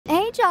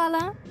Hey,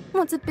 Jala.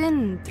 What's it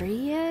been, 3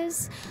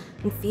 years?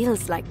 It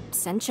feels like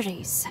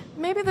centuries.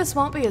 Maybe this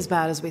won't be as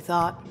bad as we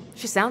thought.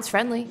 She sounds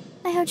friendly.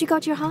 I heard you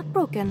got your heart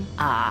broken.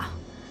 Ah.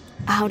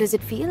 How does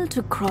it feel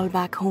to crawl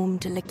back home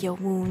to lick your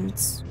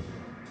wounds?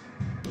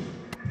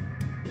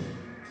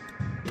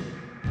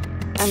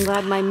 I'm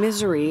glad my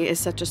misery is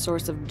such a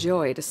source of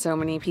joy to so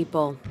many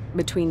people.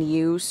 Between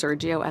you,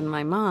 Sergio, and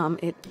my mom,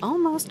 it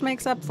almost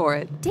makes up for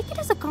it. Take it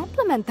as a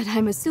compliment that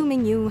I'm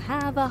assuming you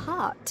have a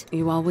heart.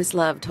 You always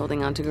loved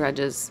holding on to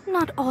grudges.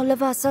 Not all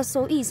of us are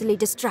so easily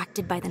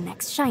distracted by the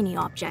next shiny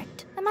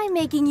object. Am I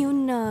making you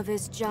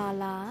nervous,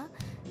 Jala?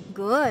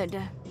 Good.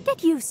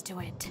 Get used to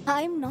it.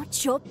 I'm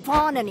not your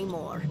pawn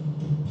anymore.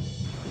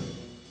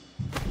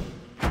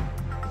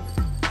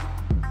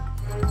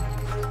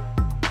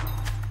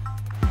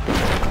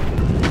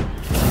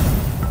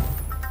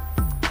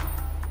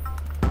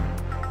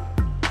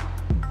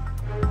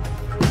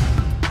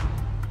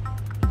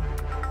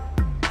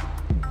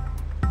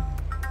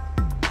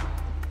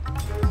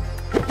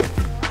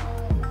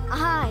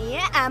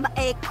 I am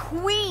a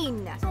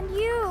queen, and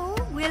you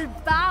will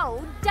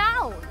bow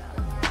down.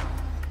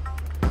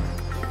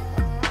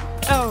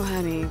 Oh,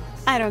 honey,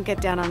 I don't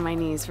get down on my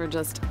knees for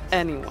just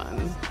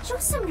anyone. Show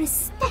some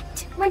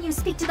respect when you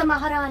speak to the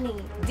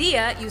Maharani.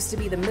 Diya used to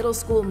be the middle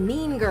school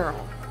mean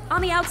girl.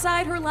 On the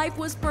outside, her life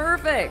was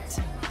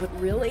perfect. But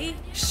really,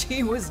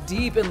 she was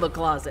deep in the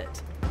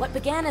closet. What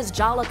began as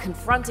Jala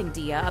confronting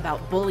Diya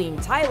about bullying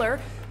Tyler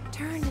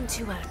turned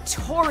into a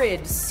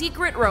torrid,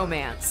 secret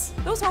romance.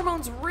 Those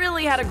hormones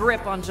really had a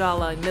grip on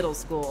Jala in middle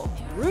school.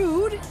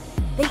 Rude.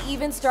 They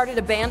even started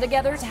a band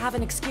together to have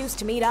an excuse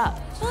to meet up.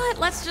 But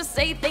let's just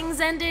say things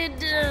ended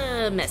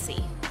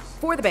messy.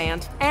 For the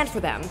band, and for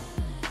them.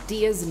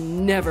 Diya's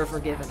never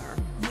forgiven her.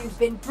 You've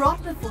been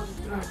brought before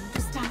the throne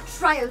to stand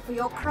trial for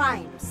your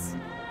crimes.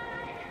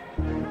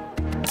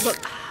 Look,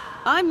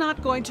 I'm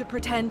not going to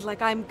pretend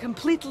like I'm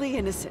completely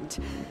innocent.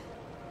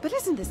 But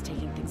isn't this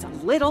taking things a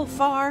little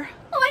far?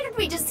 Why don't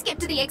we just skip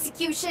to the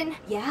execution?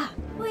 Yeah,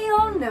 we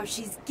all know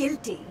she's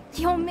guilty.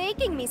 You're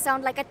making me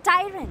sound like a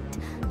tyrant.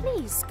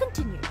 Please,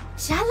 continue.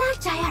 Jala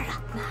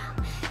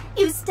Jayaratna,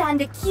 you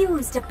stand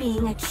accused of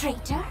being a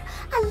traitor,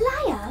 a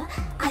liar,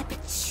 a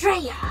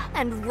betrayer,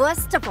 and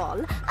worst of all,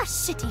 a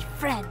shitty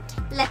friend.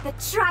 Let the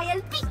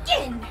trial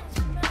begin!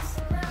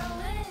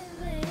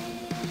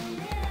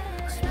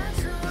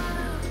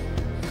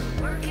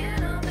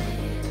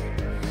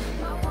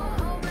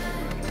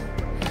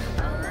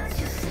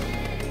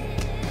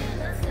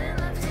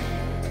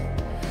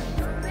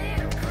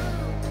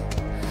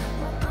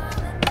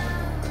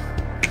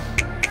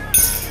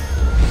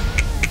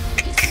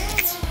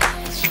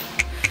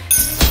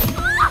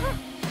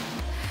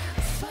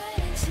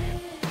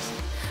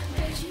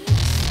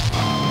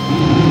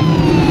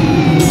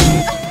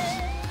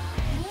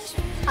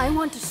 I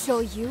want to show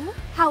you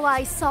how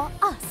I saw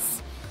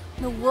us.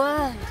 The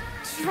world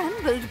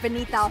trembled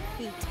beneath our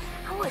feet.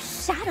 Our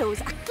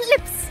shadows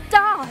eclipsed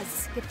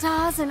stars.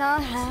 Guitars in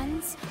our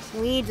hands,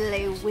 we'd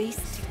lay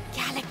waste to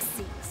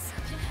galaxies.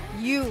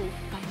 You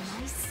by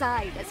my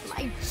side as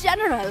my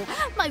general,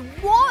 my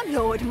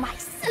warlord, my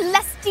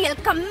celestial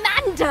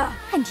commander.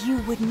 And you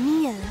would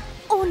kneel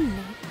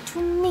only to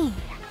me.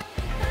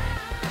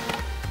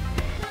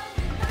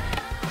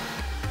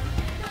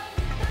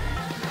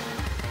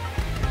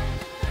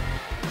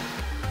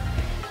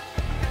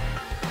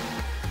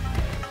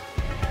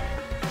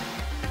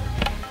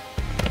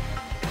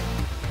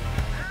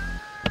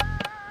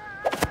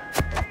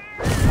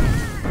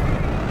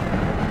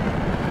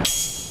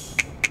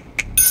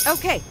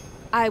 Okay,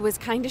 I was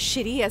kinda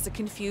shitty as a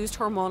confused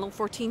hormonal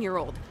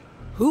 14-year-old.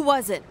 Who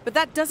wasn't? But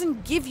that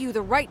doesn't give you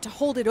the right to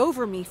hold it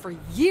over me for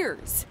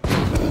years.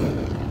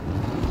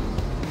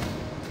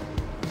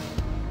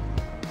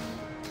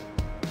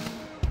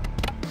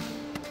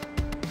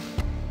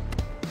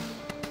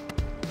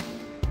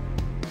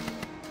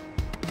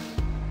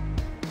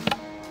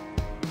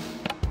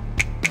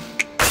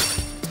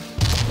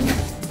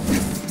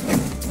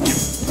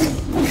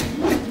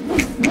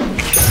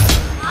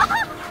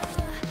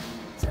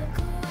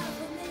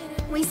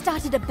 We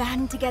started a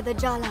band together,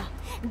 Jala.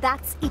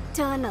 That's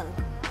eternal.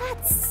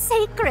 That's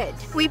sacred.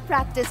 We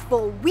practiced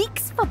for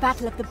weeks for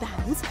Battle of the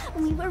Bands.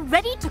 We were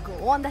ready to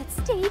go on that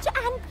stage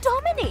and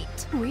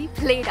dominate. We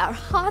played our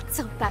hearts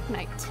out that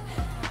night.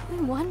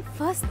 We won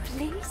first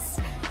place.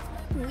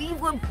 We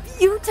were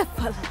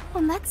beautiful.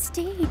 On that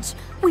stage,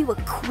 we were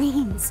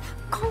queens,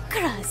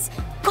 conquerors,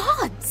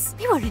 gods.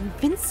 We were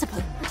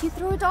invincible. But you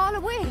threw it all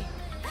away.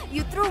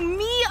 You threw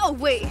me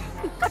away.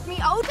 You cut me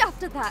out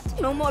after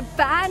that. No more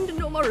band,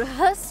 no more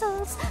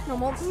rehearsals, no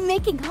more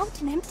making out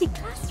in empty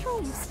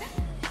classrooms.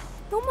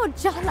 No more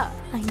Jala.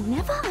 I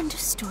never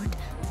understood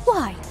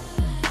why.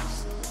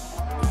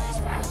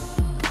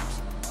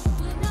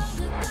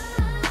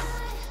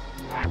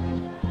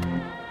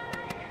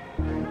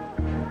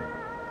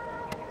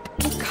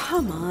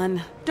 Come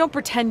on, don't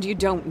pretend you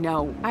don't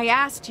know. I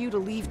asked you to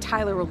leave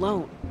Tyler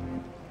alone.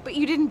 But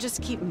you didn't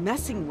just keep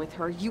messing with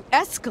her, you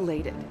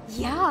escalated.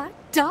 Yeah,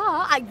 duh,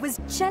 I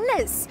was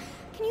jealous.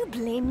 Can you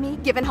blame me,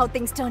 given how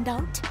things turned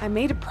out? I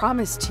made a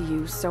promise to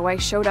you, so I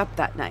showed up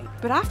that night.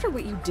 But after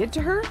what you did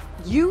to her,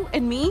 you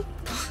and me,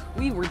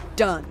 we were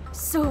done.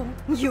 So,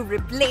 you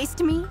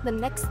replaced me? The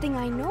next thing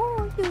I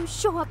know, you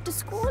show up to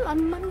school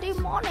on Monday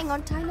morning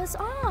on Tyler's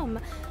arm.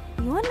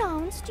 You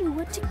announced you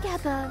were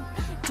together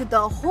to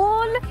the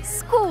whole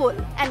school.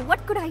 And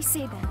what could I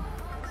say then?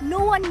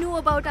 No one knew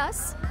about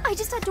us. I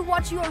just had to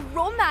watch your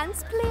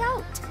romance play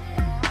out.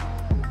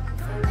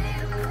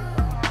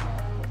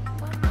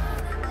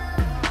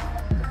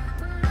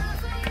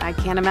 I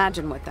can't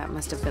imagine what that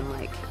must have been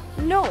like.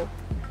 No,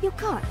 you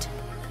can't.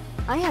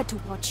 I had to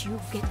watch you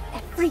get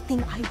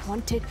everything I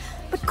wanted,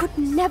 but could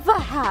never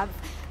have.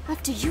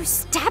 After you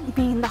stabbed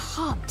me in the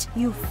heart,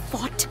 you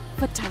fought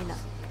for Tyler.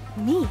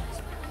 Me.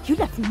 You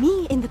left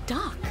me in the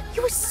dark.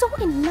 You were so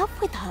in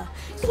love with her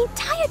the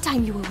entire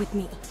time you were with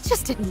me.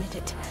 Just admit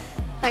it.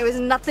 I was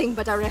nothing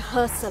but a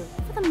rehearsal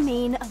for the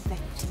main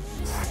event.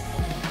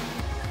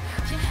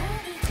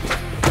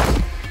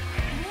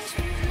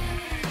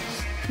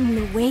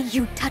 The way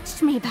you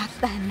touched me back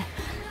then,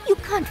 you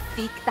can't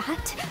fake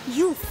that.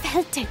 You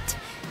felt it.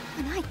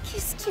 When I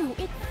kissed you,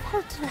 it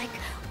felt like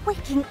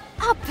waking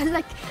up,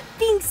 like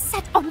being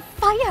set on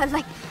fire,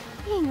 like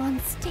being on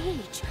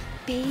stage,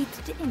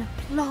 bathed in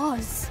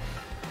applause.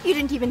 You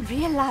didn't even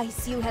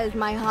realize you held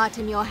my heart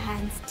in your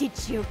hands, did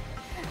you?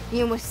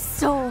 You were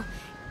so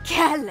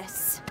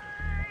careless.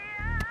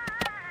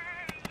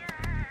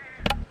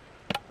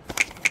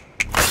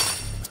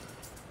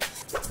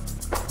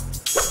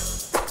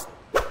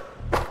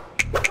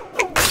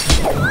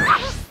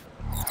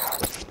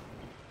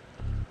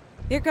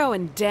 You're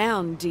going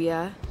down,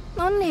 Diya.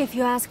 Only if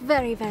you ask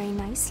very, very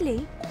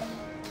nicely.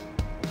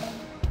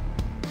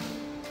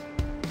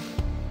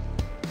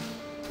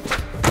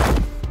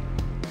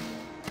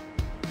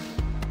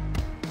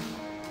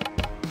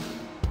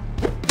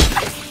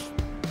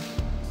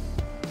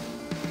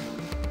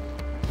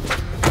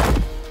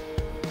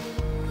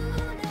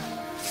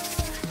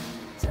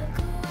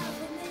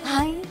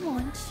 I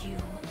want you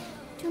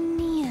to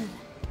kneel,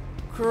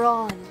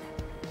 crawl,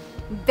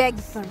 beg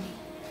for me.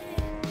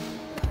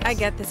 I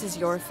get this is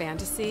your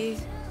fantasy,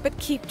 but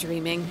keep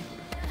dreaming.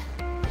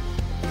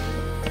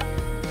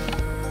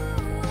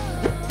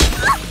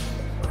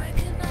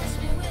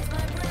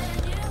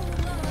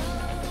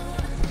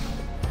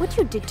 What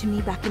you did to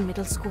me back in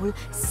middle school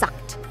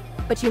sucked.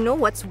 But you know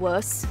what's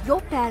worse? Your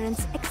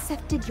parents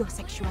accepted your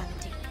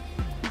sexuality.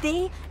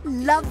 They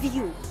love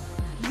you.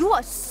 You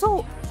are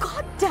so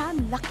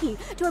goddamn lucky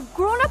to have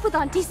grown up with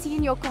Auntie C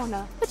in your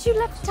corner. But you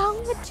left town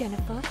with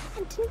Jennifer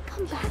and didn't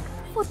come back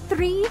for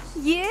 3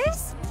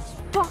 years?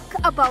 Talk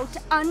about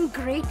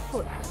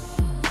ungrateful.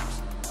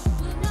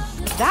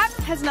 That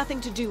has nothing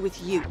to do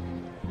with you.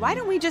 Why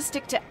don't we just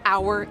stick to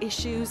our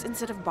issues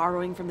instead of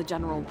borrowing from the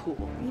general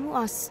pool? You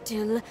are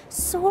still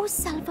so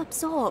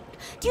self-absorbed.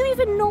 Do you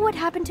even know what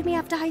happened to me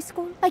after high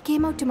school? I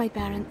came out to my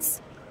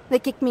parents. They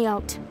kicked me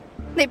out.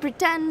 They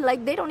pretend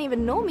like they don't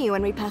even know me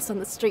when we pass on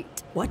the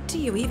street. What do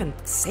you even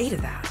say to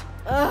that?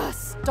 Ugh,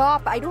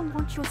 stop. I don't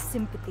want your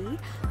sympathy.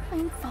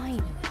 I'm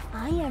fine.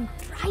 I am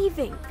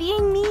thriving.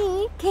 Being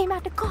me came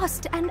at a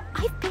cost and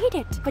I paid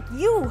it. But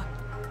you've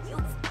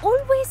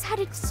always had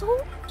it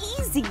so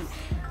easy.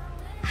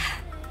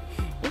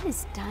 It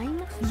is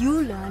time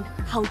you learn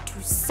how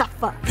to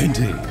suffer.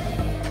 Indeed.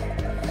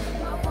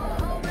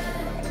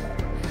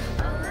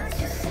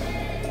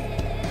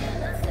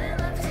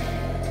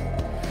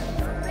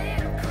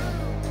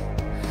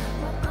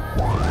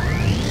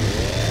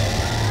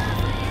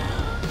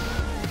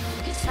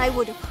 I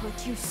would have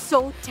hurt you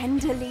so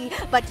tenderly,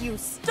 but you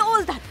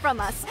stole that from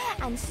us,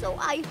 and so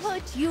I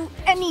hurt you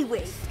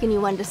anyway. Can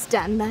you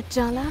understand that,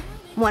 Jala?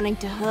 Wanting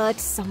to hurt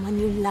someone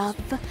you love?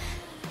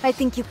 I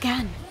think you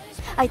can.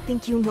 I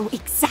think you know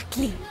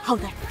exactly how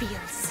that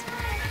feels.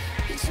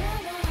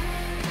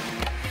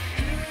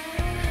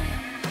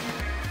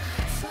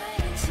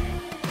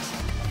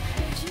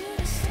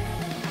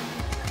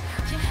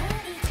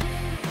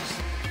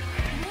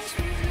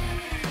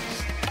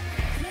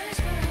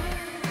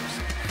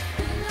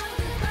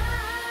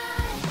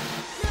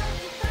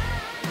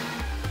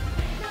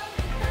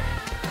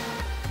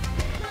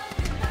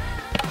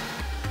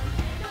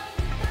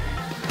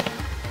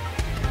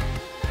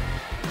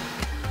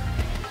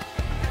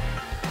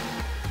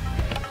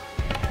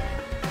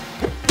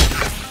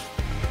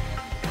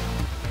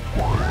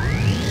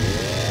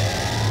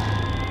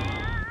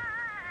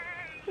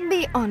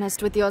 Be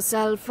honest with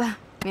yourself.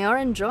 You're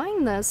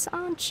enjoying this,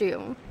 aren't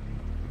you?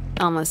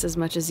 Almost as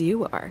much as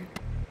you are.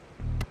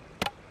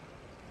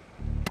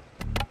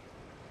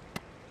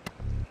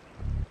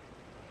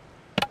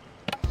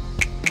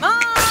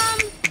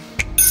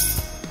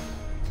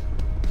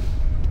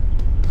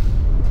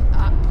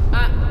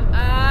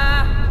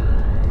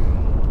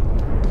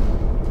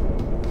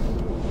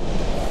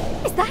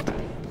 Is that?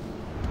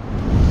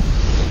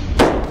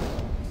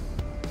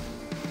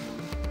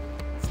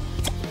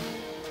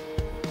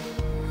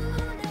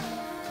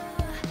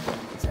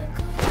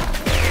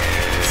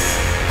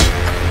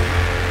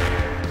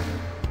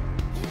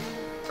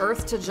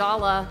 to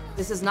Jala.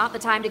 This is not the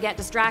time to get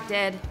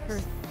distracted. Her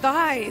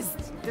thighs,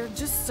 they're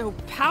just so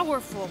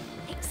powerful.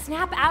 Hey,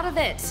 snap out of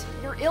it.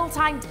 Your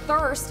ill-timed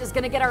thirst is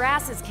gonna get our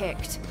asses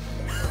kicked.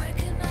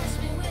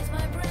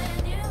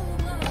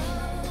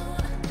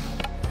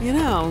 You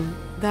know,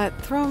 that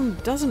throne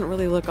doesn't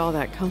really look all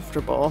that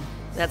comfortable.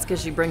 That's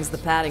because she brings the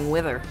padding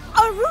with her.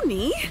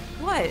 Aruni?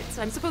 What?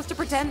 I'm supposed to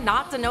pretend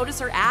not to notice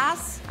her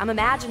ass? I'm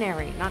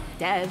imaginary, not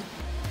dead.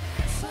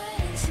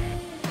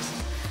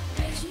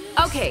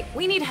 Okay,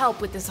 we need help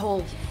with this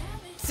whole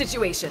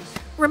situation.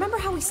 Remember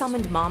how we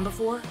summoned Mom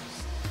before?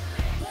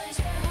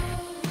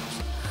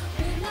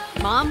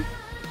 Mom?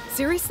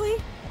 Seriously?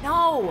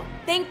 No!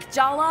 Think,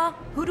 Jala!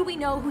 Who do we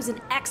know who's an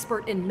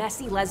expert in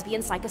messy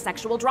lesbian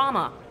psychosexual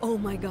drama? Oh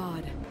my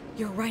god.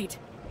 You're right.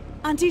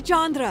 Auntie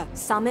Chandra!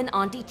 Summon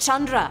Auntie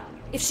Chandra.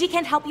 If she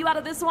can't help you out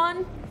of this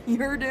one,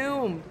 you're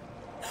doomed.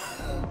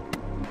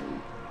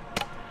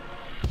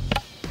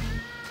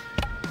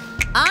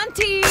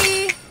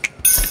 Auntie!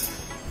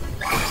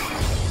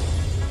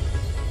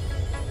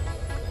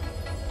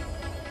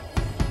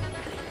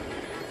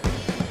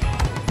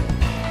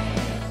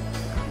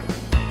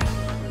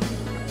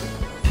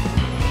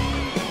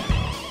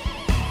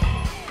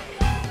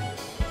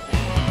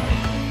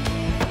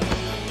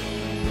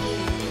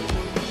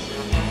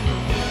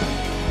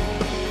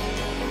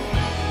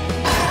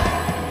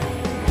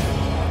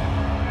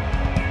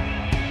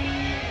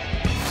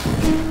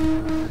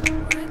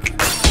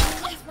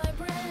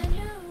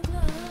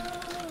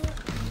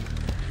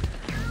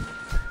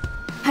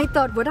 I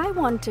thought what I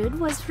wanted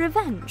was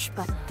revenge,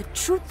 but the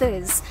truth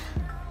is,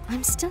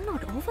 I'm still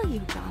not over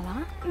you,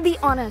 Jala. Be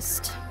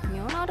honest,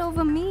 you're not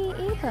over me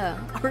either.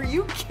 Are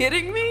you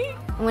kidding me?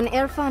 When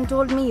Irfan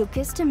told me you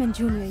kissed him in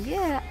junior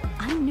year,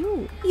 I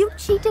knew. You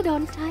cheated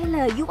on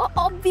Tyler. You were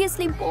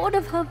obviously bored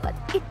of her, but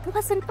it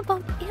wasn't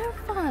about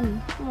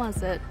Irfan,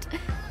 was it?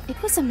 It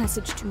was a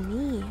message to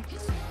me.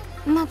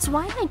 And that's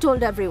why I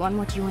told everyone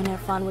what you and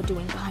Irfan were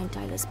doing behind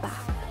Tyler's back.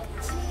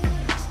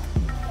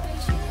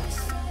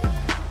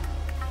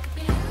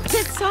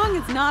 This song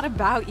is not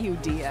about you,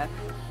 Diya.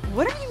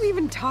 What are you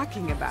even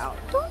talking about?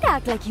 Don't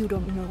act like you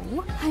don't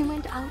know. I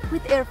went out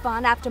with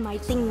Irfan after my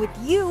thing with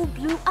you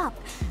blew up.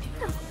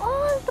 Out of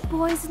all the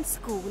boys in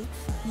school,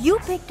 you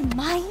picked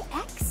my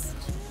ex?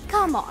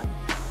 Come on.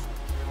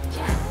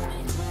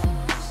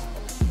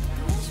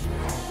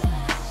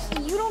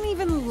 You don't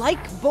even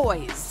like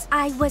boys.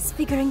 I was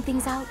figuring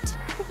things out.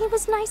 He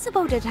was nice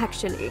about it,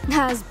 actually.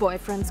 As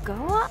boyfriends go,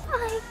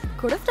 I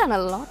could have done a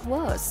lot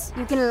worse.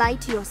 You can lie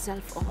to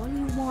yourself all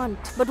you want,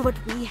 but what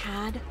we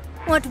had,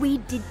 what we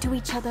did to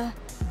each other,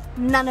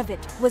 none of it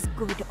was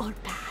good or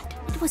bad.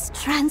 It was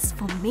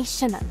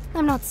transformational.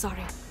 I'm not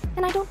sorry,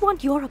 and I don't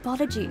want your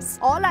apologies.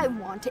 All I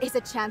want is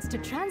a chance to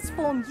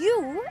transform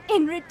you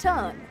in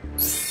return.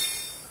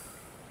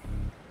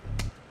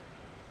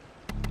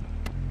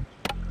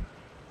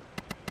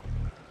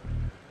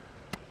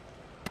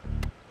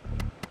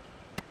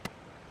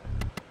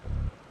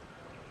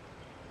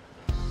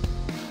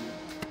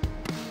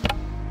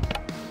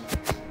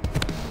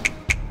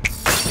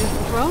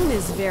 The throne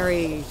is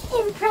very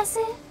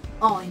Impressive,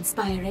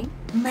 awe-inspiring,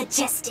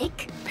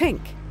 majestic.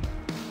 pink.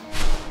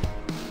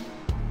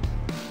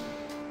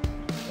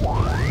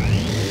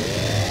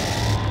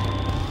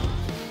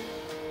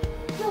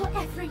 Your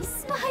every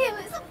smile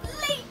is a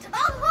blade to the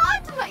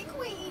heart, my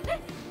queen.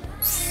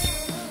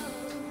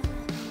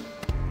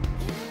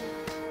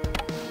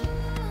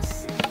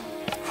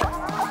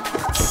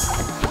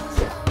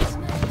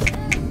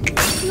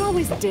 You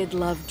always did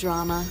love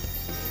drama.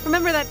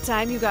 Remember that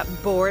time you got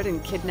bored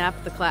and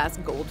kidnapped the class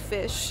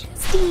goldfish?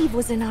 Steve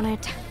was in on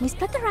it. We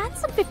split the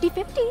ransom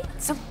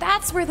 50-50. So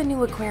that's where the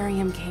new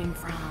aquarium came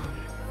from.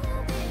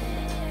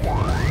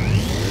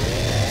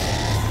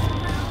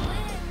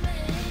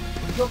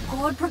 Your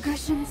chord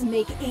progressions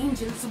make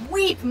angels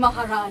weep,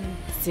 Maharani.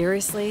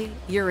 Seriously?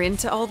 You're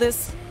into all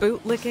this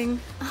bootlicking?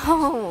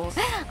 Oh,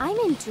 I'm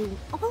into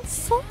all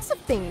sorts of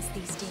things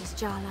these days,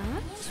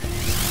 Jala.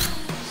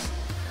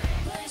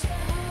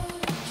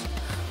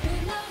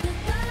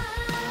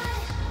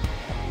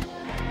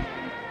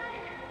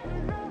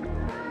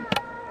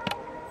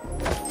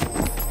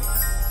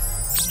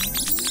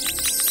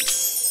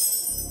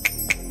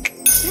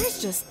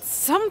 There's just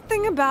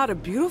something about a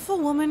beautiful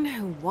woman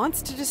who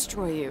wants to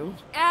destroy you.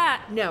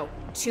 No.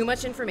 Too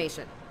much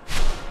information.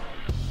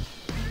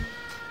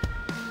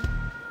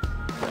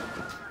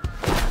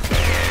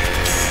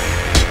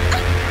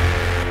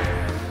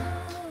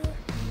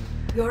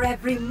 Your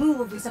every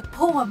move is a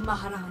poem,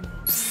 Maharani.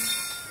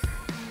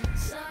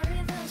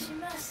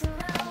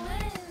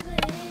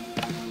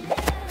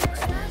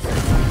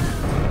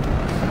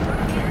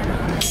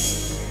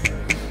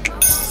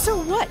 So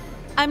what?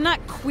 I'm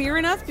not queer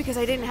enough because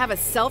I didn't have a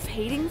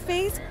self-hating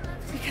phase?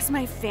 Because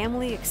my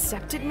family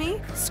accepted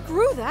me?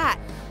 Screw that.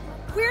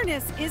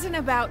 Queerness isn't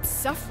about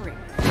suffering.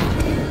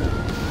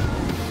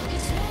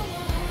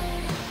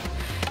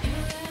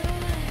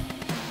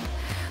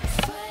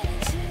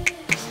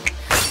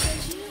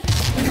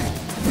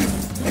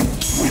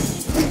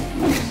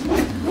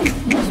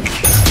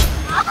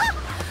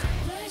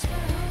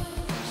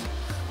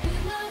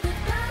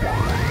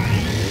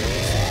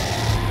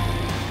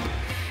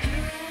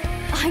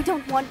 I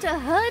don't want to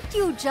hurt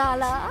you,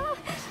 Jala.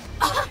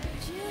 Oh,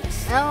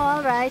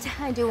 all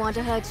right. I do want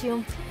to hurt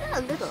you.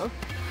 A little.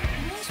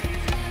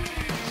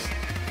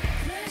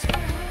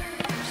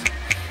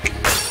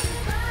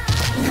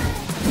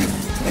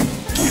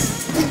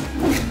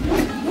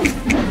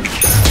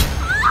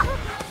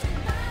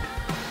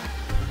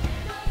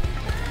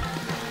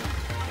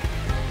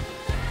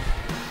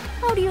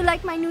 How do you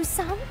like my new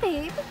sound,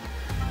 babe?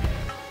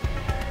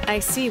 I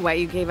see why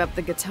you gave up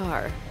the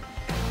guitar.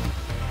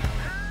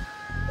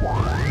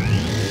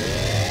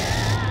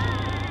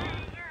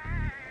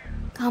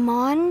 Come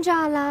on,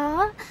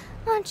 Jala.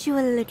 Aren't you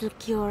a little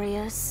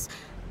curious?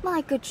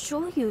 I could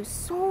show you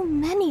so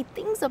many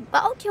things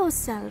about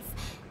yourself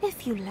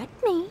if you let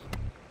me.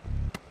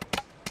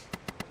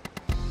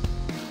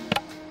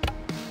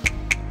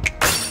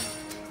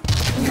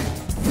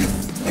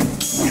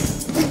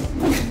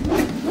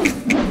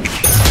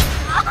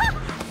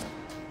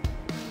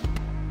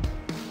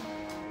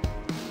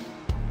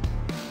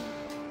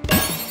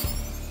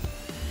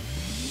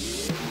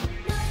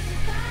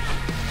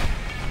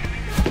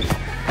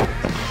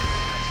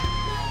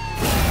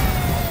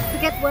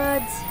 Forget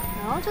words.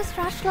 They're all just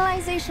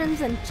rationalizations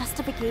and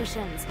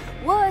justifications.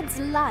 Words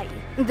lie.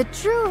 The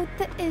truth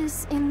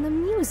is in the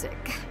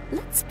music.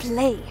 Let's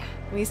play.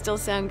 We still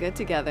sound good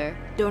together.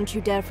 Don't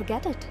you dare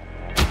forget it.